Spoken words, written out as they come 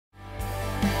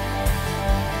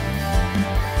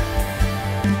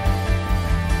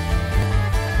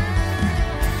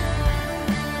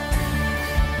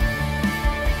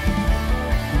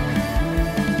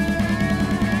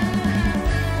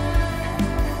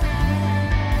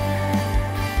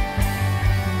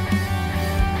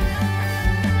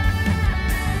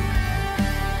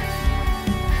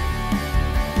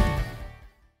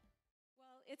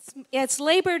it's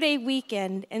Labor Day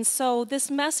weekend, and so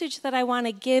this message that I want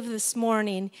to give this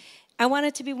morning, I want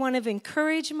it to be one of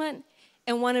encouragement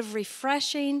and one of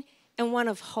refreshing and one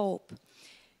of hope.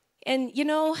 And you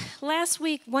know, last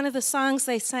week, one of the songs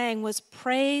they sang was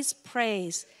Praise,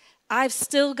 Praise. I've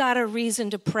still got a reason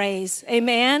to praise.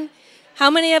 Amen? How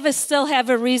many of us still have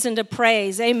a reason to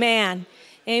praise? Amen.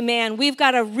 Amen. We've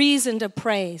got a reason to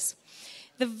praise.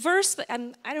 The verse,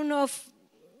 I don't know if,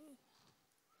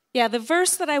 the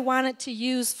verse that I wanted to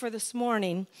use for this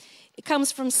morning, it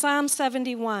comes from Psalm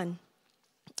 71.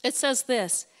 It says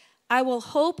this, I will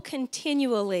hope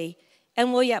continually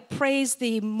and will yet praise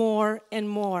thee more and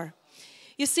more.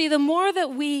 You see, the more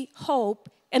that we hope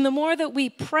and the more that we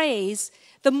praise,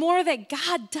 the more that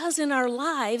God does in our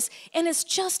lives, and it's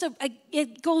just,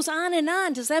 it goes on and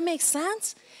on. Does that make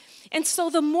sense? And so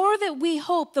the more that we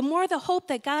hope, the more the hope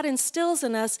that God instills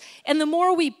in us, and the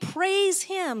more we praise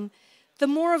Him, the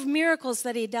more of miracles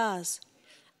that He does.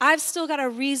 I've still got a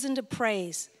reason to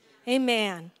praise.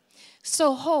 Amen.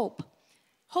 So hope.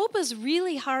 Hope is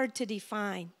really hard to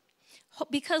define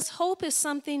because hope is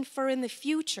something for in the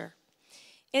future.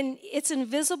 And it's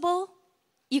invisible.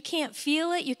 You can't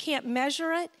feel it. You can't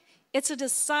measure it. It's a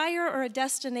desire or a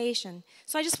destination.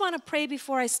 So I just want to pray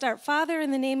before I start. Father,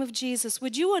 in the name of Jesus,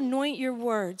 would you anoint your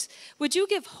words? Would you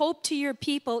give hope to your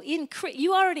people?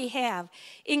 You already have.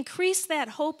 Increase that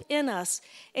hope in us.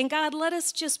 And God, let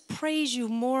us just praise you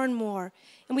more and more.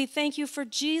 And we thank you for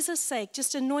Jesus' sake.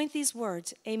 Just anoint these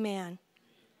words. Amen.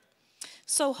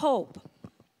 So hope.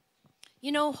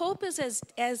 You know, hope is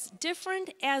as different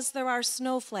as there are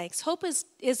snowflakes. Hope is,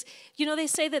 you know, they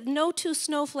say that no two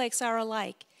snowflakes are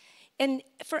alike. And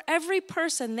for every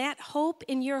person, that hope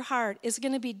in your heart is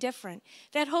going to be different.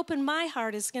 That hope in my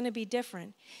heart is going to be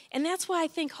different. And that's why I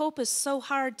think hope is so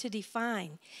hard to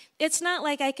define. It's not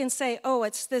like I can say, oh,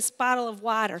 it's this bottle of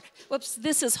water. Whoops,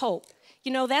 this is hope.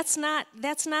 You know, that's not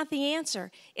the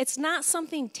answer. It's not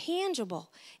something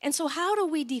tangible. And so how do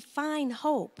we define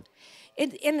hope?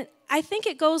 And I think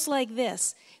it goes like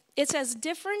this. It's as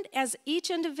different as each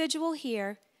individual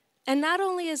here, and not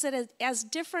only is it as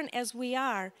different as we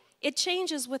are, it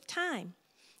changes with time.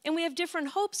 And we have different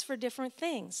hopes for different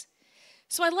things.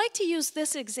 So I'd like to use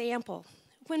this example.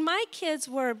 When my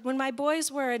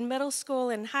boys were in middle school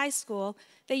and high school,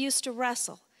 they used to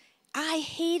wrestle. I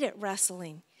hated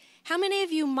wrestling. How many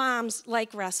of you moms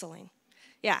like wrestling?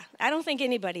 Yeah, I don't think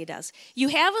anybody does. You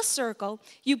have a circle,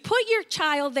 you put your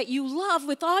child that you love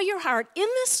with all your heart in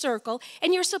this circle,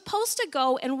 and you're supposed to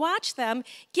go and watch them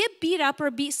get beat up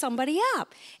or beat somebody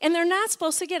up. And they're not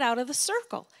supposed to get out of the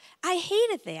circle. I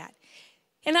hated that.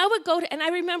 And I would and I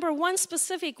remember one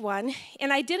specific one,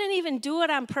 and I didn't even do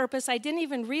it on purpose. I didn't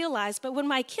even realize, but when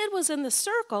my kid was in the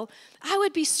circle, I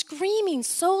would be screaming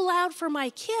so loud for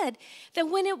my kid that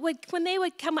when they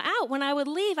would come out, when I would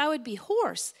leave, I would be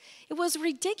hoarse. It was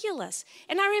ridiculous.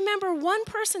 And I remember one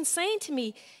person saying to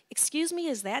me, "Excuse me,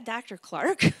 is that Dr.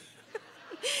 Clark?" It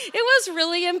was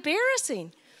really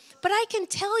embarrassing. But I can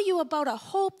tell you about a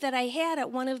hope that I had at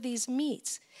one of these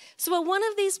meets. So at one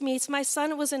of these meets, my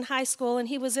son was in high school, and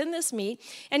he was in this meet,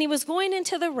 and he was going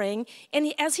into the ring,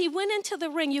 and as he went into the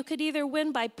ring, you could either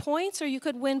win by points or you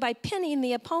could win by pinning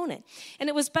the opponent. And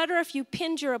it was better if you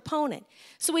pinned your opponent.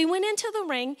 So we went into the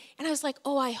ring, and I was like,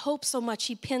 oh, I hope so much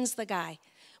he pins the guy.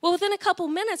 Well, within a couple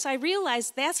minutes, I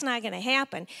realized that's not going to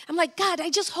happen. I'm like, God, I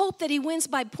just hope that he wins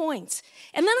by points.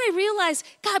 And then I realized,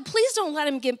 God, please don't let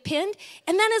him get pinned.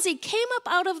 And then as he came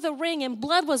up out of the ring and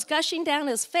blood was gushing down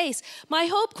his face, my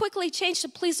hope quickly changed to,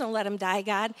 please don't let him die,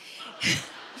 God.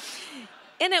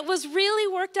 And it was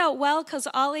really worked out well because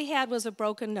all he had was a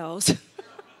broken nose.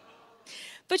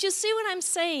 But you see what I'm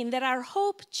saying, that our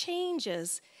hope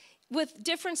changes with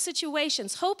different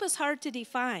situations. Hope is hard to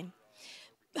define.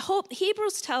 Hope,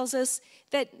 Hebrews tells us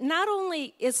that not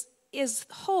only is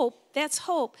hope, that's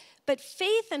hope, but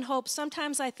faith and hope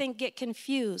sometimes I think get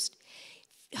confused.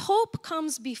 Hope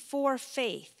comes before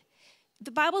faith.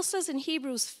 The Bible says in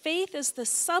Hebrews, faith is the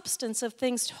substance of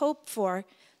things hoped for,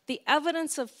 the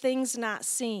evidence of things not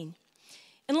seen.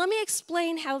 And let me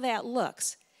explain how that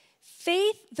looks.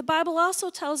 Faith, the Bible also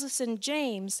tells us in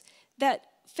James that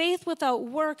faith without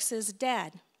works is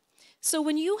dead. So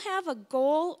when you have a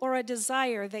goal or a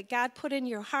desire that God put in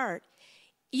your heart,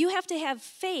 you have to have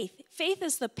faith. Faith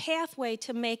is the pathway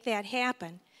to make that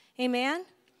happen. Amen?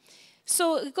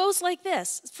 So it goes like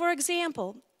this. For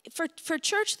example, for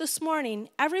church this morning,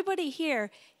 everybody here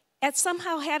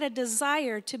somehow had a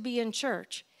desire to be in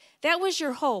church. That was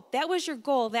your hope. That was your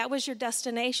goal. That was your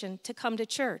destination to come to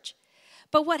church.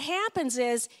 But what happens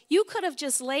is you could have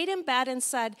just laid in bed and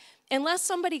said, unless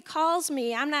somebody calls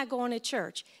me, I'm not going to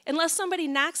church. Unless somebody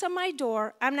knocks on my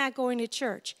door, I'm not going to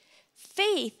church.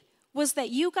 Faith was that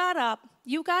you got up,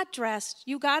 you got dressed,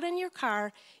 you got in your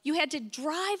car, you had to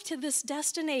drive to this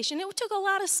destination. It took a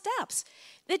lot of steps.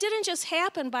 It didn't just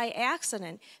happen by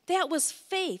accident. That was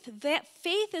faith. That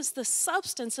faith is the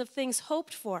substance of things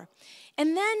hoped for.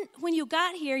 And then when you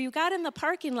got here, you got in the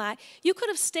parking lot, you could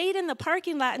have stayed in the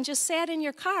parking lot and just sat in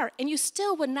your car, and you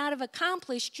still would not have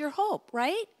accomplished your hope,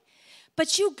 right?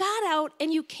 But you got out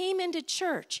and you came into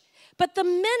church. But the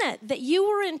minute that you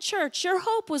were in church, your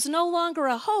hope was no longer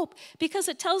a hope, because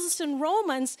it tells us in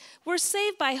Romans, we're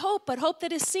saved by hope, but hope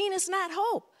that is seen is not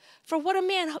hope. For what a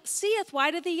man seeth,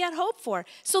 why doth he yet hope for?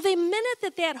 So the minute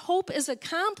that that hope is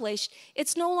accomplished,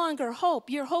 it's no longer hope.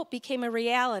 Your hope became a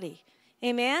reality.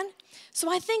 Amen?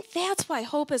 So I think that's why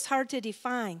hope is hard to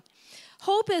define.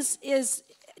 Hope is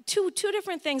two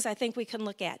different things I think we can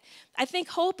look at. I think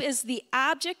hope is the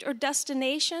object or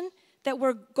destination that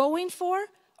we're going for,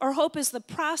 or hope is the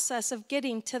process of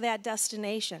getting to that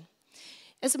destination.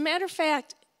 As a matter of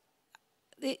fact,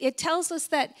 it tells us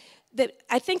that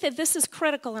I think that this is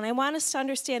critical, and I want us to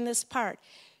understand this part.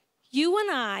 You and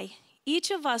I,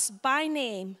 each of us by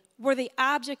name, were the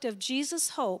object of Jesus'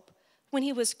 hope when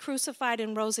he was crucified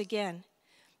and rose again.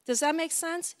 Does that make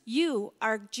sense? You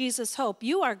are Jesus' hope.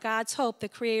 You are God's hope, the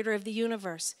creator of the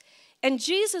universe. And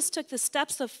Jesus took the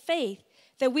steps of faith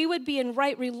that we would be in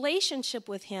right relationship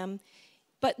with him,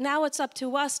 but now it's up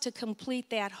to us to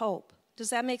complete that hope. Does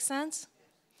that make sense?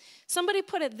 Somebody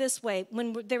put it this way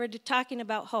when they were talking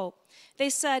about hope.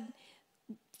 They said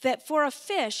that for a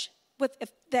fish,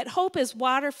 that hope is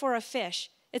water for a fish.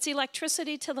 It's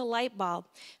electricity to the light bulb.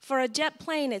 For a jet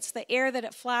plane, it's the air that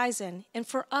it flies in. And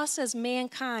for us as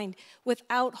mankind,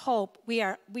 without hope, we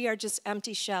are just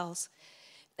empty shells.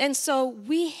 And so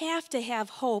we have to have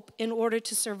hope in order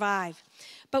to survive.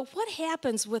 But what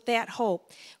happens with that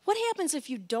hope? What happens if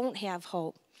you don't have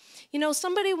hope? You know,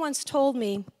 somebody once told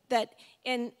me that,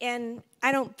 and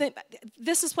I don't think,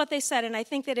 this is what they said, and I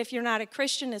think that if you're not a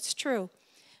Christian, it's true.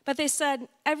 But they said,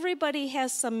 everybody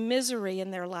has some misery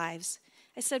in their lives.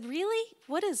 I said, really?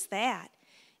 What is that?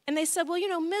 And they said, well, you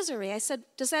know, misery. I said,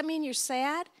 does that mean you're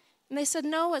sad? And they said,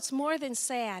 no, it's more than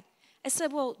sad. I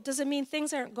said, well, does it mean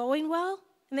things aren't going well?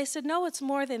 And they said, no, it's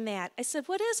more than that. I said,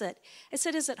 what is it? I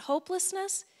said, is it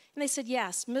hopelessness? And they said,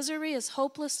 yes, misery is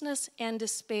hopelessness and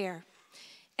despair.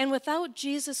 And without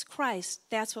Jesus Christ,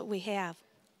 that's what we have.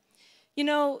 You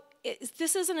know,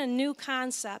 this isn't a new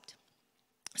concept.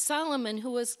 Solomon,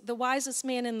 who was the wisest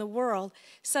man in the world,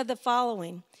 said the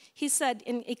following. He said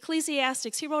in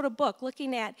Ecclesiastes, he wrote a book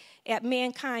looking at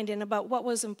mankind and about what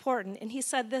was important. And he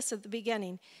said this at the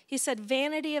beginning. He said,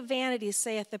 vanity of vanities,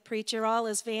 saith the preacher, all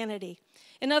is vanity.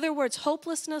 In other words,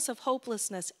 hopelessness of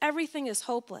hopelessness. Everything is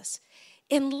hopeless.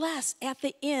 Unless at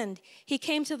the end he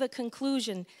came to the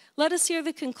conclusion, let us hear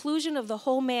the conclusion of the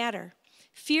whole matter.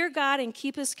 Fear God and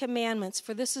keep his commandments,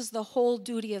 for this is the whole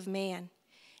duty of man.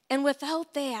 And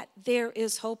without that, there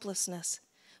is hopelessness.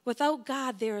 Without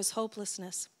God, there is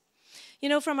hopelessness. You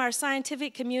know, from our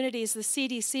scientific communities, the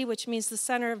CDC, which means the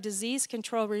Center of Disease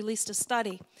Control, released a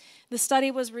study. The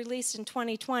study was released in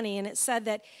 2020, and it said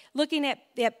that looking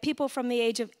at people from the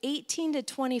age of 18 to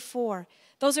 24,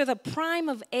 those are the prime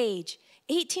of age,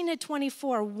 18 to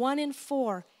 24, 1 in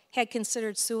 4 had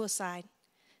considered suicide.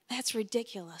 That's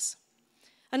ridiculous.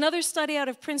 Another study out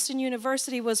of Princeton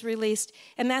University was released,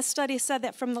 and that study said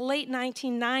that from the late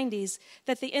 1990s,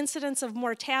 that the incidence of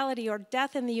mortality or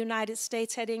death in the United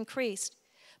States had increased.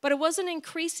 But it wasn't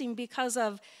increasing because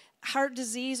of heart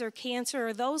disease or cancer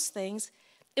or those things.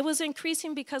 It was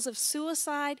increasing because of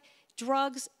suicide,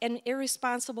 drugs, and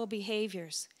irresponsible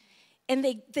behaviors. And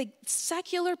the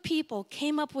secular people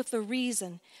came up with the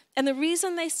reason. And the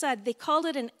reason they said, they called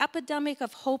it an epidemic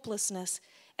of hopelessness,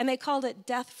 and they called it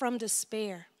death from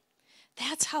despair.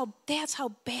 That's how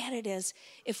bad it is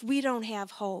if we don't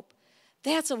have hope.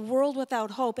 That's a world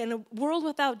without hope, and a world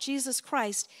without Jesus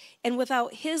Christ and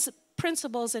without his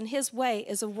principles and his way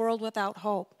is a world without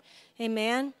hope.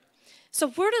 Amen? So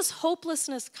where does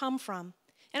hopelessness come from?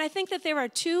 And I think that there are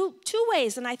two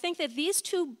ways, and I think that these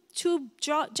two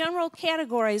general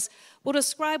categories will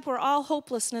describe where all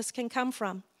hopelessness can come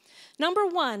from. Number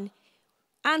one,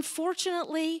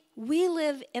 unfortunately, we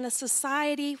live in a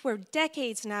society where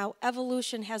decades now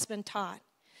evolution has been taught.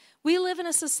 We live in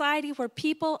a society where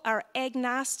people are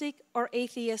agnostic or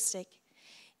atheistic.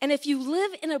 And if you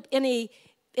live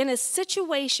in a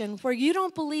situation where you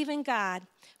don't believe in God,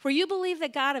 where you believe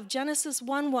that God of Genesis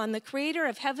 1:1, the creator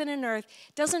of heaven and earth,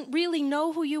 doesn't really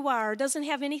know who you are, doesn't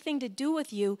have anything to do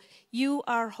with you, you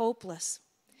are hopeless.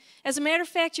 As a matter of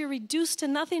fact, you're reduced to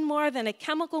nothing more than a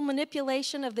chemical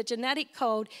manipulation of the genetic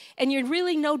code, and you're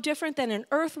really no different than an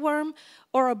earthworm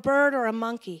or a bird or a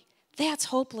monkey. That's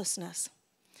hopelessness.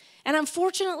 And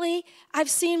unfortunately, I've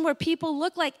seen where people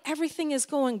look like everything is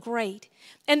going great.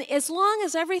 And as long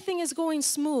as everything is going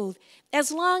smooth,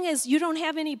 as long as you don't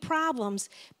have any problems,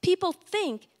 people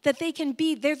think that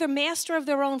they're the master of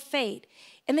their own fate.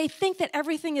 And they think that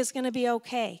everything is going to be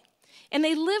okay. And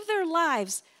they live their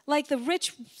lives like the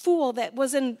rich fool that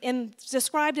was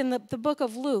described in the book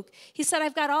of Luke. He said,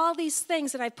 I've got all these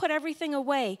things and I put everything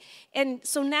away. And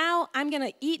so now I'm going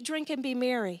to eat, drink, and be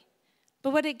merry. But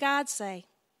what did God say?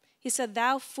 He said,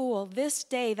 thou fool, this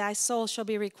day thy soul shall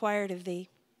be required of thee.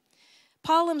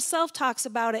 Paul himself talks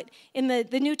about it in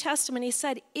the New Testament. He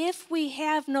said, if we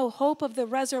have no hope of the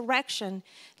resurrection,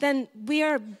 then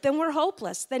we're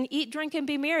hopeless. Then eat, drink, and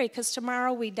be merry, because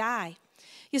tomorrow we die.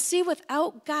 You see,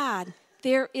 without God,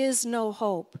 there is no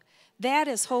hope. That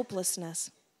is hopelessness.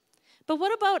 But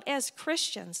what about as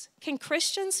Christians? Can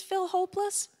Christians feel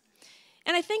hopeless?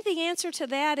 And I think the answer to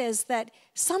that is that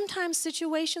sometimes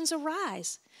situations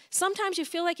arise. Sometimes you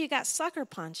feel like you got sucker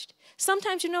punched.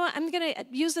 Sometimes, you know what, I'm going to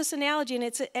use this analogy, and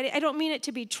I don't mean it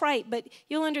to be trite, but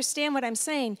you'll understand what I'm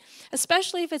saying.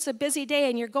 Especially if it's a busy day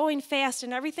and you're going fast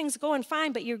and everything's going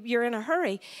fine, but you're in a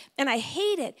hurry. And I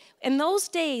hate it. In those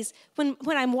days, when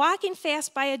I'm walking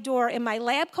fast by a door and my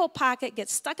lab coat pocket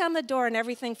gets stuck on the door and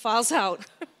everything falls out.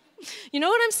 You know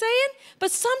what I'm saying?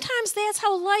 But sometimes that's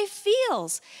how life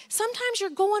feels. Sometimes you're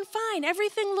going fine.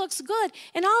 Everything looks good.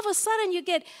 And all of a sudden you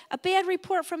get a bad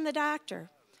report from the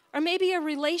doctor. Or maybe a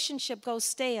relationship goes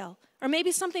stale. Or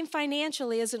maybe something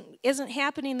financially isn't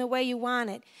happening the way you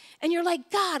want it. And you're like,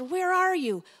 God, where are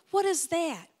you? What is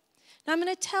that? Now I'm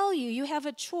going to tell you, you have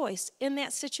a choice in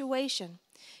that situation.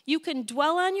 You can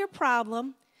dwell on your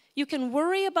problem. You can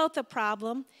worry about the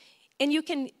problem. And you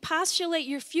can postulate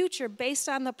your future based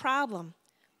on the problem.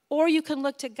 Or you can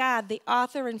look to God, the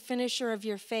author and finisher of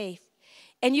your faith.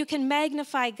 And you can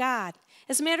magnify God.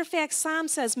 As a matter of fact, Psalm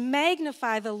says,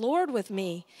 magnify the Lord with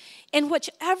me. And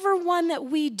whichever one that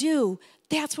we do,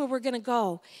 that's where we're going to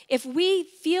go. If we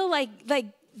feel like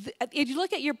if you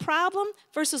look at your problem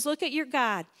versus look at your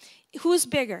God, who's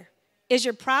bigger? Is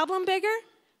your problem bigger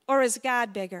or is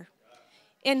God bigger?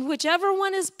 And whichever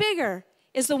one is bigger,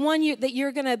 is the one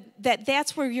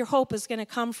that's where your hope is going to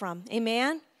come from.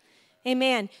 Amen?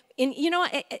 Amen. And you know,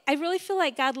 I really feel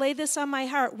like God laid this on my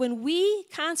heart. When we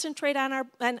concentrate on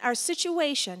our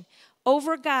situation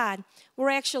over God, we're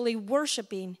actually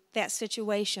worshiping that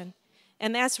situation.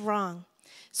 And that's wrong.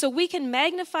 So we can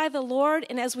magnify the Lord,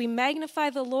 and as we magnify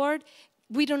the Lord,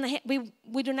 we do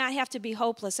not have to be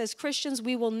hopeless. As Christians,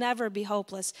 we will never be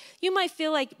hopeless. You might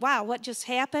feel like, wow, what just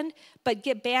happened? But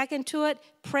get back into it.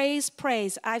 Praise,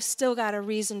 praise. I've still got a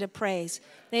reason to praise.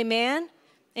 Amen?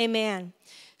 Amen.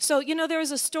 So, you know, there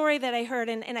was a story that I heard,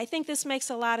 and I think this makes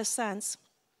a lot of sense.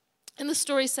 And the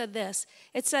story said this.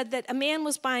 It said that a man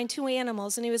was buying two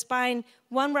animals, and he was buying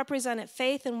one represented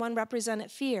faith and one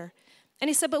represented fear. And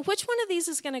he said, but which one of these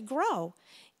is going to grow?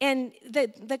 And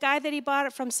the guy that he bought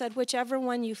it from said, whichever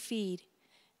one you feed.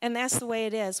 And that's the way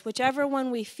it is. Whichever one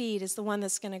we feed is the one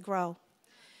that's going to grow.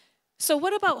 So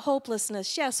what about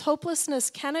hopelessness? Yes,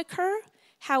 hopelessness can occur.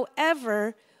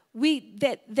 However, we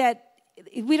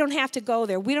don't have to go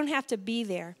there. We don't have to be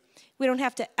there. We don't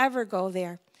have to ever go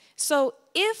there. So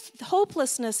if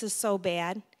hopelessness is so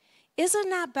bad, is it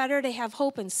not better to have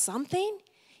hope in something?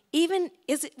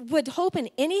 Would hope in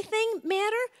anything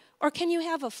matter? Or can you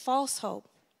have a false hope?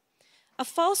 A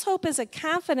false hope is a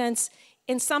confidence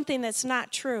in something that's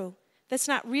not true, that's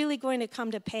not really going to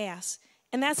come to pass.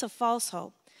 And that's a false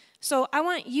hope. So I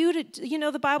want you to, you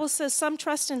know, the Bible says some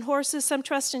trust in horses, some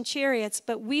trust in chariots,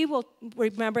 but we will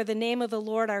remember the name of the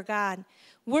Lord our God.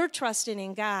 We're trusting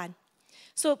in God.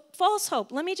 So false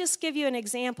hope, let me just give you an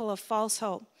example of false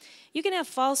hope. You can have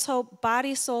false hope,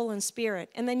 body, soul, and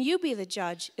spirit, and then you be the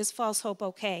judge. Is false hope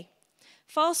okay?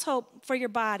 False hope for your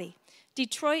body.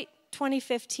 Detroit,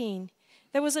 2015.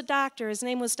 There was a doctor. His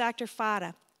name was Dr.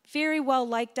 Fada. Very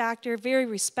well-liked doctor, very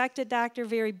respected doctor,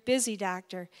 very busy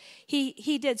doctor.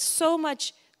 He did so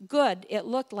much good, it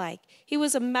looked like. He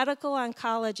was a medical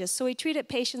oncologist, so he treated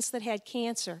patients that had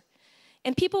cancer.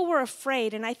 And people were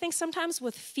afraid, and I think sometimes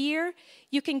with fear,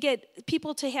 you can get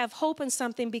people to have hope in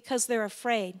something because they're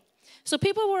afraid. So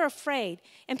people were afraid,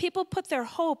 and people put their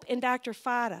hope in Dr.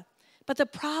 Fada. But the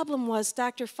problem was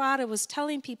Dr. Fada was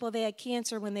telling people they had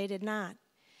cancer when they did not.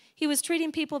 He was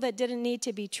treating people that didn't need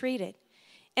to be treated.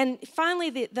 And finally,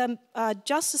 the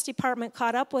Justice Department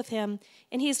caught up with him,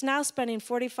 and he's now spending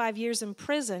 45 years in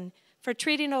prison for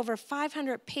treating over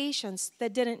 500 patients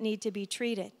that didn't need to be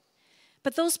treated.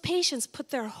 But those patients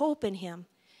put their hope in him.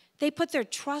 They put their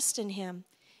trust in him.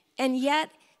 And yet,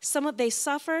 they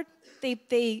suffered.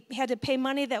 They had to pay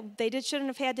money that they shouldn't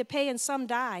have had to pay, and some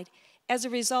died as a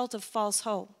result of false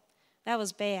hope. That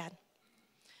was bad.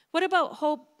 What about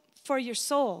hope for your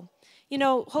soul? You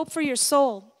know, hope for your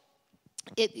soul,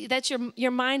 that's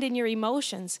your mind and your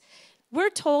emotions. We're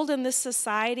told in this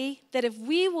society that if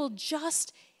we will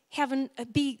just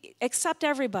accept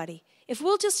everybody, if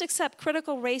we'll just accept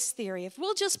critical race theory, if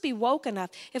we'll just be woke enough,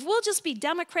 if we'll just be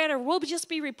Democrat or we'll just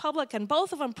be Republican,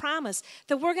 both of them promise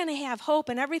that we're going to have hope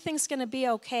and everything's going to be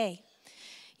okay.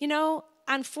 You know,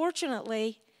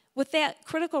 unfortunately, with that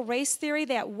critical race theory,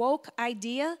 that woke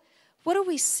idea, what do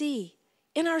we see?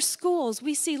 In our schools,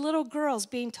 we see little girls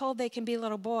being told they can be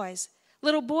little boys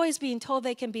being told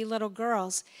they can be little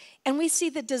girls, and we see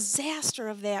the disaster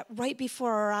of that right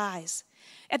before our eyes.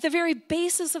 At the very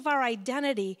basis of our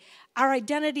identity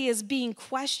is being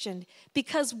questioned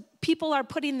because people are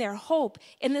putting their hope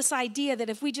in this idea that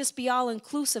if we just be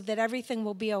all-inclusive, that everything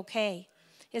will be okay.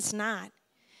 It's not.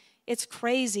 It's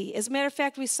crazy. As a matter of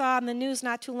fact, we saw on the news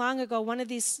not too long ago one of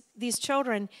these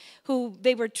children who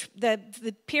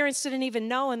the parents didn't even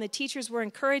know, and the teachers were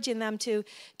encouraging them to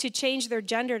change their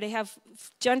gender, to have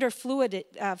gender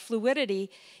fluidity.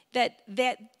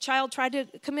 That child tried to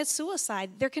commit suicide.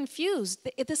 They're confused.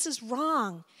 This is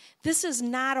wrong. This is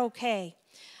not okay.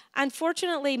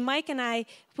 Unfortunately, Mike and I,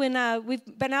 when we've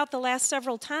been out the last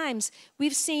several times,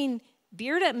 we've seen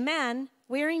bearded men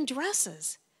wearing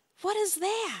dresses. What is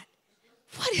that?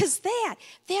 What is that?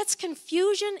 That's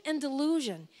confusion and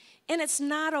delusion, and it's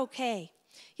not okay.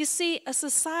 You see, a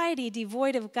society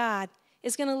devoid of God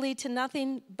is going to lead to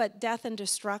nothing but death and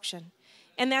destruction,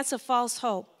 and that's a false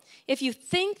hope. If you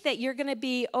think that you're going to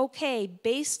be okay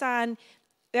based on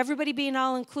everybody being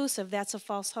all-inclusive, that's a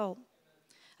false hope.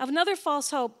 Another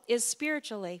false hope is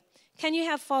spiritually. Can you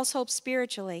have false hope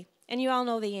spiritually? And you all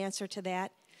know the answer to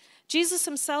that. Jesus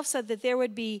himself said that there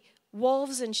would be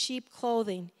wolves in sheep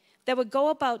clothing that would go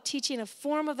about teaching a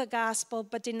form of the gospel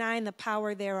but denying the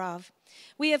power thereof.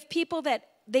 We have people that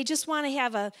they just want to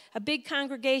have a big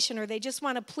congregation, or they just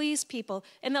want to please people,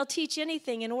 and they'll teach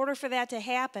anything in order for that to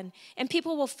happen, and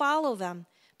people will follow them,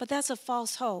 but that's a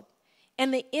false hope.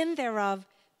 And the end thereof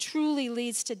truly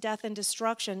leads to death and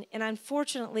destruction, and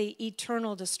unfortunately,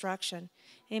 eternal destruction.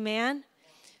 Amen?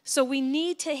 So we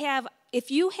need to have, if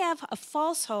you have a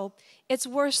false hope, it's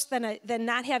worse than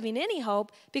not having any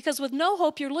hope, because with no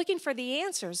hope, you're looking for the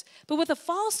answers. But with a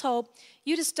false hope,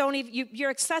 you just don't even,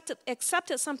 you're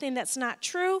accepted something that's not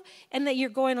true, and that you're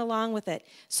going along with it.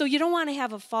 So you don't want to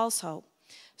have a false hope.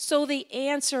 So the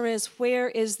answer is, where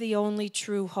is the only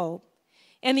true hope?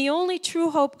 And the only true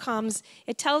hope comes,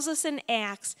 it tells us in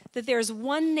Acts that there's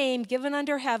one name given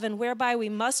under heaven whereby we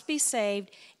must be saved,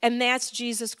 and that's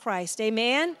Jesus Christ.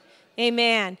 Amen?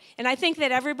 Amen. And I think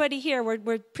that everybody here,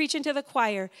 we're preaching to the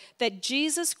choir that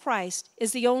Jesus Christ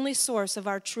is the only source of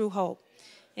our true hope.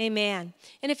 Amen.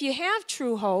 And if you have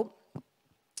true hope,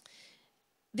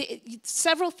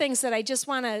 several things that I just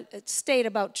want to state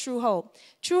about true hope.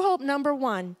 True hope, number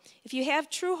one, if you have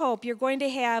true hope, you're going to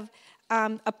have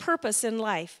a purpose in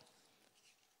life.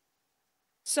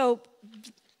 So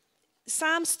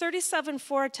Psalms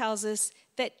 37:4 tells us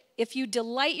that if you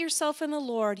delight yourself in the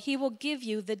Lord, he will give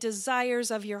you the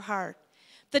desires of your heart.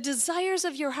 The desires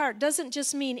of your heart doesn't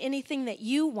just mean anything that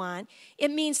you want. It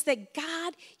means that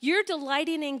God, you're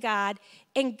delighting in God,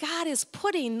 and God is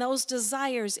putting those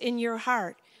desires in your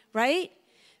heart, right?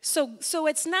 So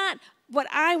it's not what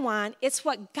I want, it's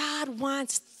what God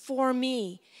wants for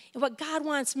me, and what God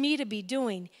wants me to be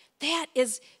doing. That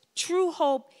is true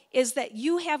hope, is that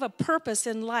you have a purpose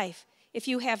in life if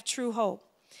you have true hope.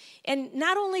 And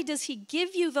not only does he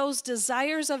give you those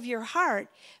desires of your heart,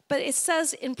 but it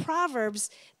says in Proverbs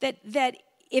that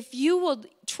if you will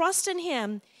trust in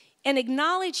him and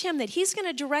acknowledge him, that he's going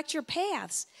to direct your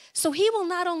paths. So he will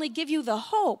not only give you the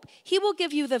hope, he will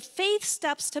give you the faith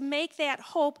steps to make that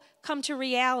hope come to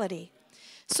reality.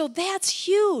 So that's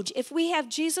huge. If we have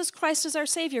Jesus Christ as our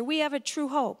Savior, we have a true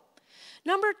hope.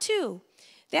 Number two,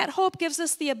 that hope gives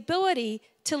us the ability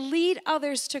to lead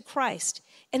others to Christ.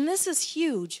 And this is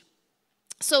huge.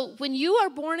 So when you are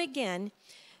born again,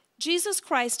 Jesus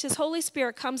Christ, his Holy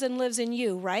Spirit, comes and lives in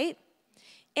you, right?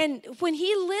 And when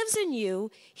he lives in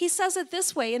you, he says it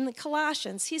this way in the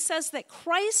Colossians. He says that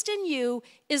Christ in you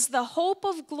is the hope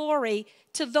of glory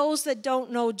to those that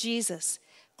don't know Jesus.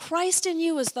 Christ in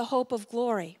you is the hope of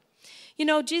glory. You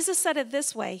know, Jesus said it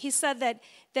this way. He said that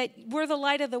that we're the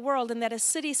light of the world and that a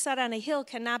city set on a hill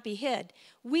cannot be hid.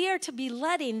 We are to be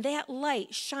letting that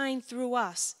light shine through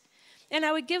us. And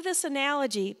I would give this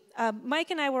analogy.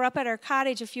 Mike and I were up at our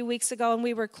cottage a few weeks ago, and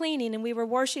we were cleaning, and we were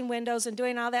washing windows and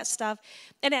doing all that stuff.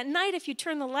 And at night, if you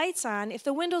turn the lights on, if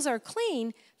the windows are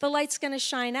clean, the light's going to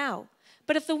shine out.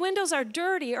 But if the windows are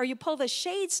dirty or you pull the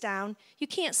shades down, you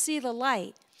can't see the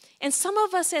light. And some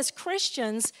of us as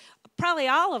Christians, probably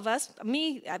all of us,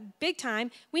 me big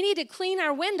time, we need to clean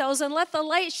our windows and let the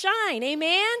light shine.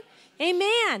 Amen?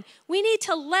 Amen. We need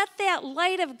to let that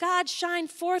light of God shine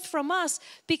forth from us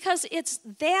because it's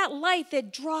that light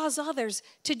that draws others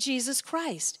to Jesus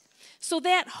Christ. So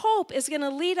that hope is going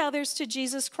to lead others to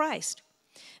Jesus Christ.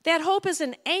 That hope is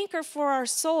an anchor for our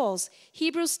souls.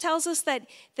 Hebrews tells us that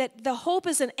the hope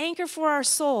is an anchor for our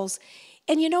souls.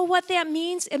 And you know what that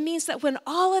means? It means that when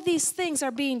all of these things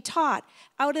are being taught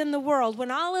out in the world,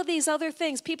 when all of these other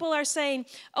things, people are saying,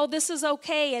 oh, this is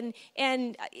okay,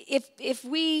 and if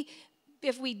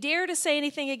we dare to say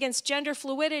anything against gender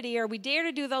fluidity, or we dare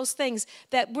to do those things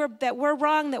that we're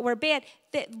wrong, that we're bad,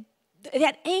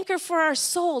 that anchor for our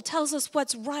soul tells us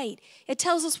what's right. It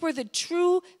tells us where the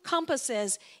true compass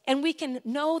is, and we can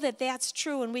know that that's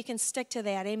true, and we can stick to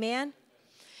that. Amen?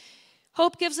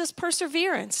 Hope gives us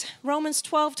perseverance. Romans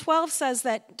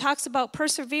 12:12 talks about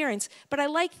perseverance, but I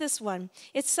like this one.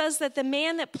 It says that the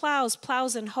man that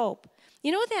plows in hope.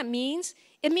 You know what that means?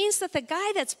 It means that the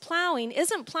guy that's plowing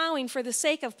isn't plowing for the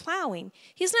sake of plowing.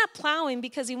 He's not plowing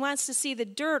because he wants to see the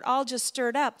dirt all just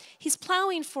stirred up. He's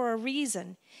plowing for a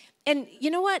reason. And you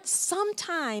know what?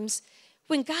 Sometimes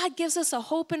when God gives us a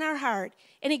hope in our heart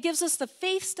and he gives us the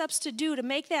faith steps to do to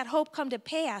make that hope come to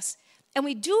pass, and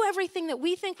we do everything that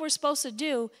we think we're supposed to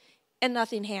do, and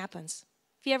nothing happens.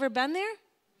 Have you ever been there?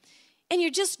 And you're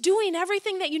just doing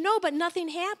everything that you know, but nothing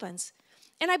happens.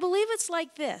 And I believe it's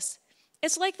like this.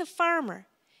 It's like the farmer.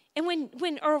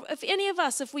 And or if any of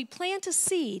us, if we plant a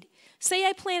seed, say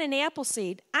I plant an apple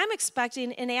seed, I'm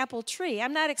expecting an apple tree.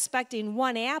 I'm not expecting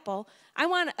one apple. I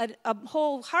want a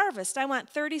whole harvest. I want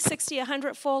 30, 60,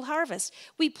 100-fold harvest.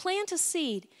 We plant a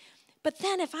seed. But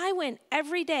then if I went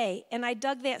every day and I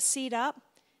dug that seed up,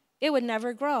 it would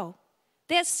never grow.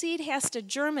 That seed has to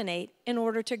germinate in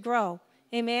order to grow.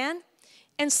 Amen?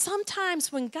 And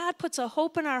sometimes when God puts a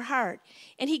hope in our heart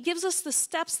and he gives us the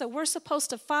steps that we're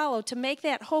supposed to follow to make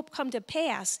that hope come to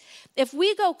pass, if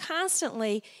we go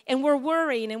constantly and we're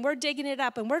worrying and we're digging it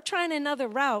up and we're trying another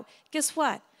route, guess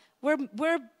what?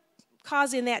 We're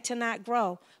causing that to not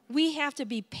grow. We have to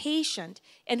be patient,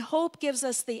 and hope gives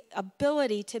us the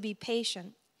ability to be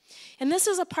patient. And this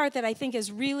is a part that I think is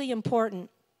really important.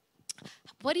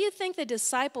 What do you think the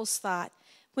disciples thought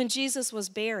when Jesus was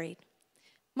buried?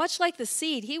 Much like the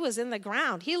seed, he was in the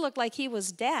ground. He looked like he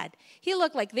was dead. He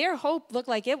looked like their hope looked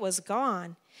like it was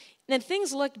gone. And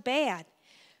things looked bad.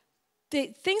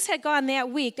 Things had gone that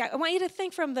week. I want you to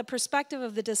think from the perspective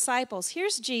of the disciples.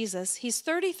 Here's Jesus. He's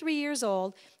 33 years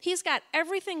old. He's got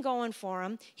everything going for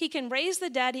him. He can raise the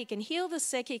dead. He can heal the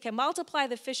sick. He can multiply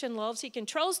the fish and loaves. He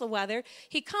controls the weather.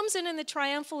 He comes in the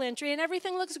triumphal entry, and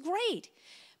everything looks great.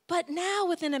 But now,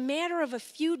 within a matter of a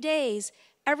few days,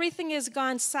 everything has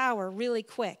gone sour really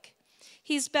quick.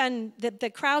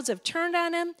 The crowds have turned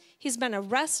on him. He's been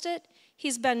arrested.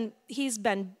 He's been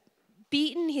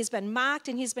beaten, he's been mocked,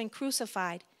 and he's been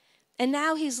crucified. And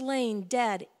now he's laying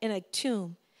dead in a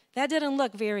tomb. That didn't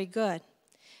look very good.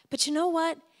 But you know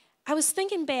what? I was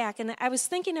thinking back, and I was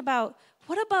thinking about,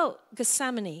 what about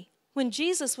Gethsemane? When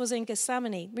Jesus was in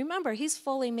Gethsemane, remember, he's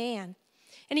fully man.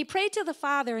 And he prayed to the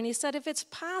Father, and he said, if it's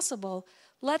possible,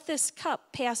 let this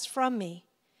cup pass from me.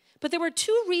 But there were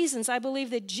two reasons I believe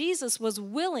that Jesus was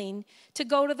willing to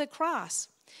go to the cross.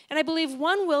 And I believe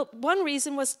one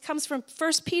reason comes from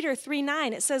 1 Peter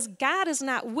 3:9. It says, God is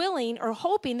not willing or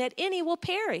hoping that any will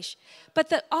perish, but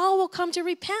that all will come to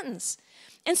repentance.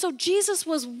 And so Jesus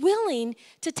was willing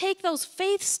to take those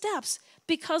faith steps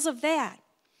because of that.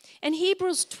 And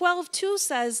Hebrews 12:2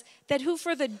 says that who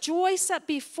for the joy set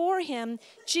before him,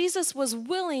 Jesus was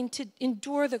willing to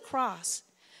endure the cross.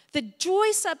 The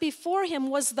joy set before him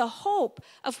was the hope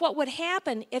of what would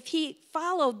happen if he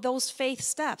followed those faith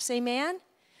steps. Amen?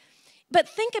 But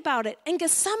think about it. In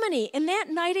Gethsemane, in that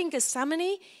night in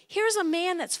Gethsemane, here's a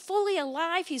man that's fully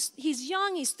alive. He's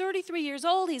young. He's 33 years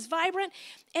old. He's vibrant.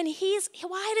 And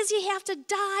why does he have to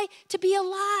die to be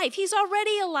alive? He's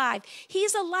already alive.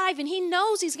 He's alive, and he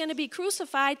knows he's going to be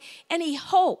crucified, and he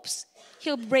hopes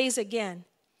he'll raise again.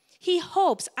 He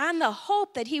hopes on the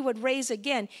hope that he would raise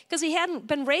again, because he hadn't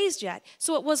been raised yet,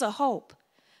 so it was a hope.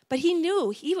 But he knew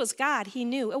he was God. He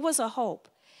knew it was a hope.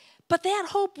 But that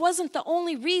hope wasn't the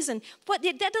only reason.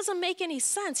 That doesn't make any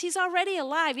sense. He's already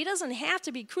alive. He doesn't have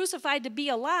to be crucified to be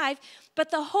alive. But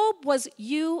the hope was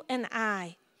you and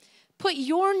I. Put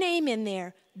your name in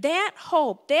there. That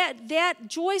hope, that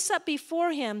joy set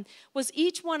before him was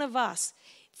each one of us.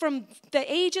 From the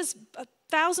ages,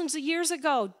 thousands of years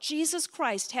ago, Jesus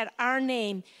Christ had our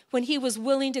name when he was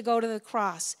willing to go to the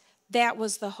cross. That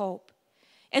was the hope.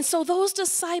 And so those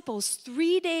disciples,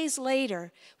 3 days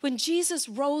later, when Jesus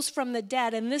rose from the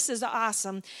dead, and this is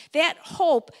awesome, that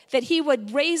hope that he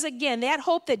would raise again, that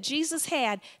hope that Jesus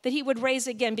had that he would raise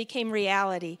again became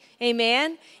reality.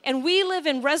 Amen? And we live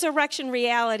in resurrection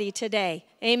reality today.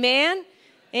 Amen?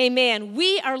 Amen.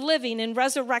 We are living in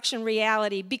resurrection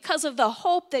reality because of the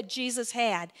hope that Jesus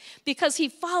had, because he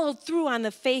followed through on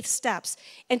the faith steps.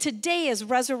 And today is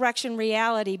resurrection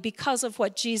reality because of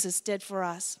what Jesus did for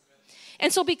us.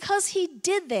 And so because he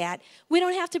did that, we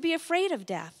don't have to be afraid of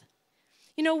death.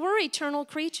 You know, we're eternal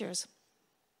creatures.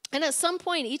 And at some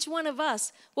point, each one of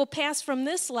us will pass from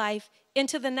this life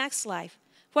into the next life,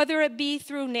 whether it be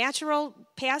through natural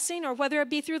passing or whether it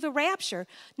be through the rapture.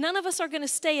 None of us are going to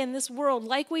stay in this world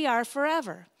like we are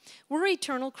forever. We're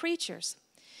eternal creatures.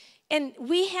 And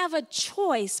we have a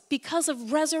choice because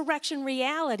of resurrection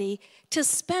reality to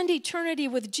spend eternity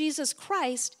with Jesus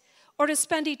Christ or to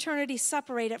spend eternity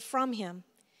separated from him.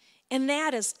 And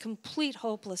that is complete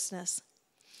hopelessness.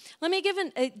 Let me give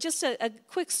just a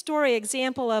quick story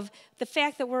example of the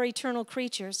fact that we're eternal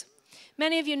creatures.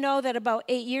 Many of you know that about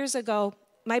 8 years ago,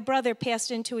 my brother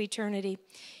passed into eternity.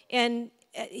 And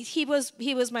he was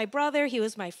my brother, he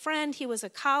was my friend, he was a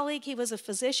colleague, he was a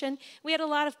physician. We had a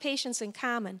lot of patients in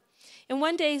common. And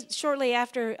one day, shortly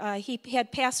after he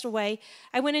had passed away,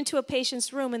 I went into a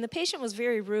patient's room, and the patient was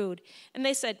very rude. And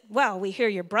they said, well, we hear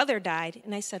your brother died.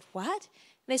 And I said, what?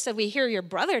 And they said, we hear your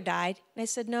brother died. And I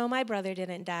said, no, my brother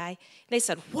didn't die. And they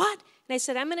said, what? And I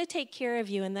said, I'm going to take care of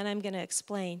you, and then I'm going to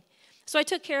explain. So I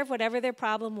took care of whatever their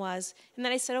problem was. And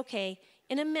then I said, okay,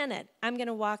 in a minute, I'm going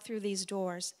to walk through these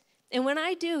doors. And when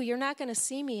I do, you're not going to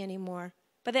see me anymore.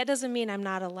 But that doesn't mean I'm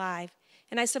not alive.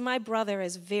 And I said, my brother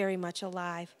is very much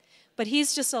alive. But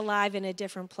he's just alive in a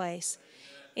different place.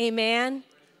 Amen?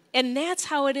 And that's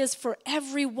how it is for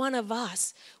every one of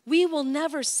us. We will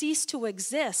never cease to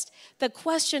exist. The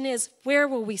question is, where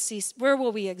will we cease? Where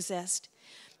will we exist?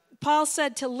 Paul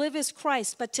said to live is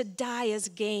Christ, but to die is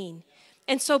gain.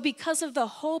 And so because of the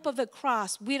hope of the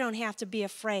cross, we don't have to be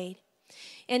afraid.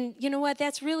 And you know what?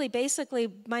 That's really basically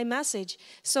my message.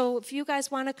 So if you guys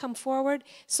want to come forward.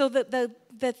 So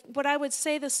what I would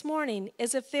say this morning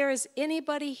is if there is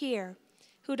anybody here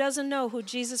who doesn't know who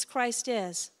Jesus Christ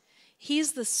is,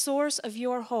 he's the source of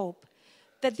your hope.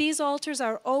 That these altars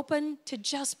are open to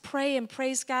just pray and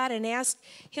praise God and ask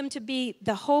him to be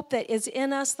the hope that is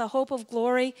in us, the hope of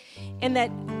glory, and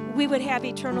that we would have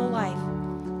eternal life.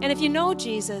 And if you know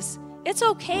Jesus, it's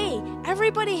okay.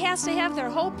 Everybody has to have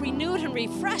their hope renewed and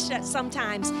refreshed at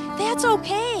sometimes. That's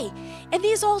okay. And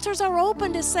these altars are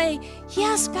open to say,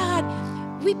 yes, God,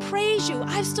 we praise you.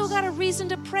 I've still got a reason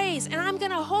to praise, and I'm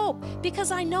going to hope because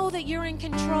I know that you're in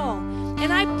control.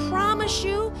 And I promise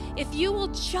you, if you will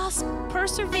just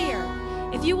persevere,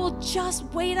 if you will just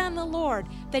wait on the Lord,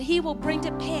 that he will bring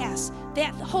to pass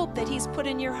that hope that he's put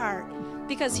in your heart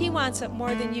because he wants it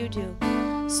more than you do.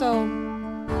 So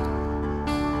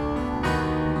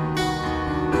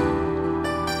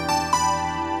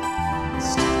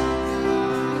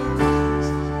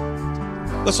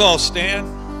let's all stand.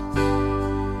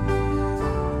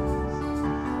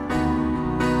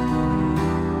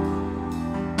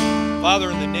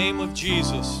 Father, in the name of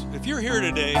Jesus, if you're here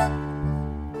today,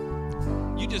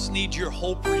 you just need your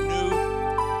hope renewed.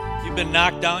 You've been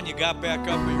knocked down, you got back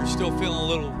up, but you're still feeling a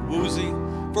little woozy.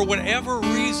 For whatever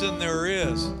reason there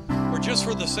is, or just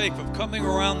for the sake of coming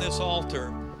around this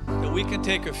altar, that we can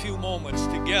take a few moments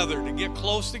together to get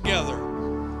close together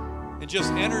and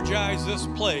just energize this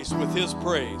place with his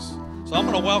praise. So I'm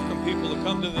going to welcome people to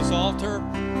come to this altar.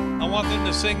 I want them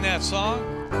to sing that song.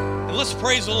 And let's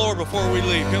praise the Lord before we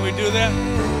leave. Can we do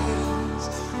that?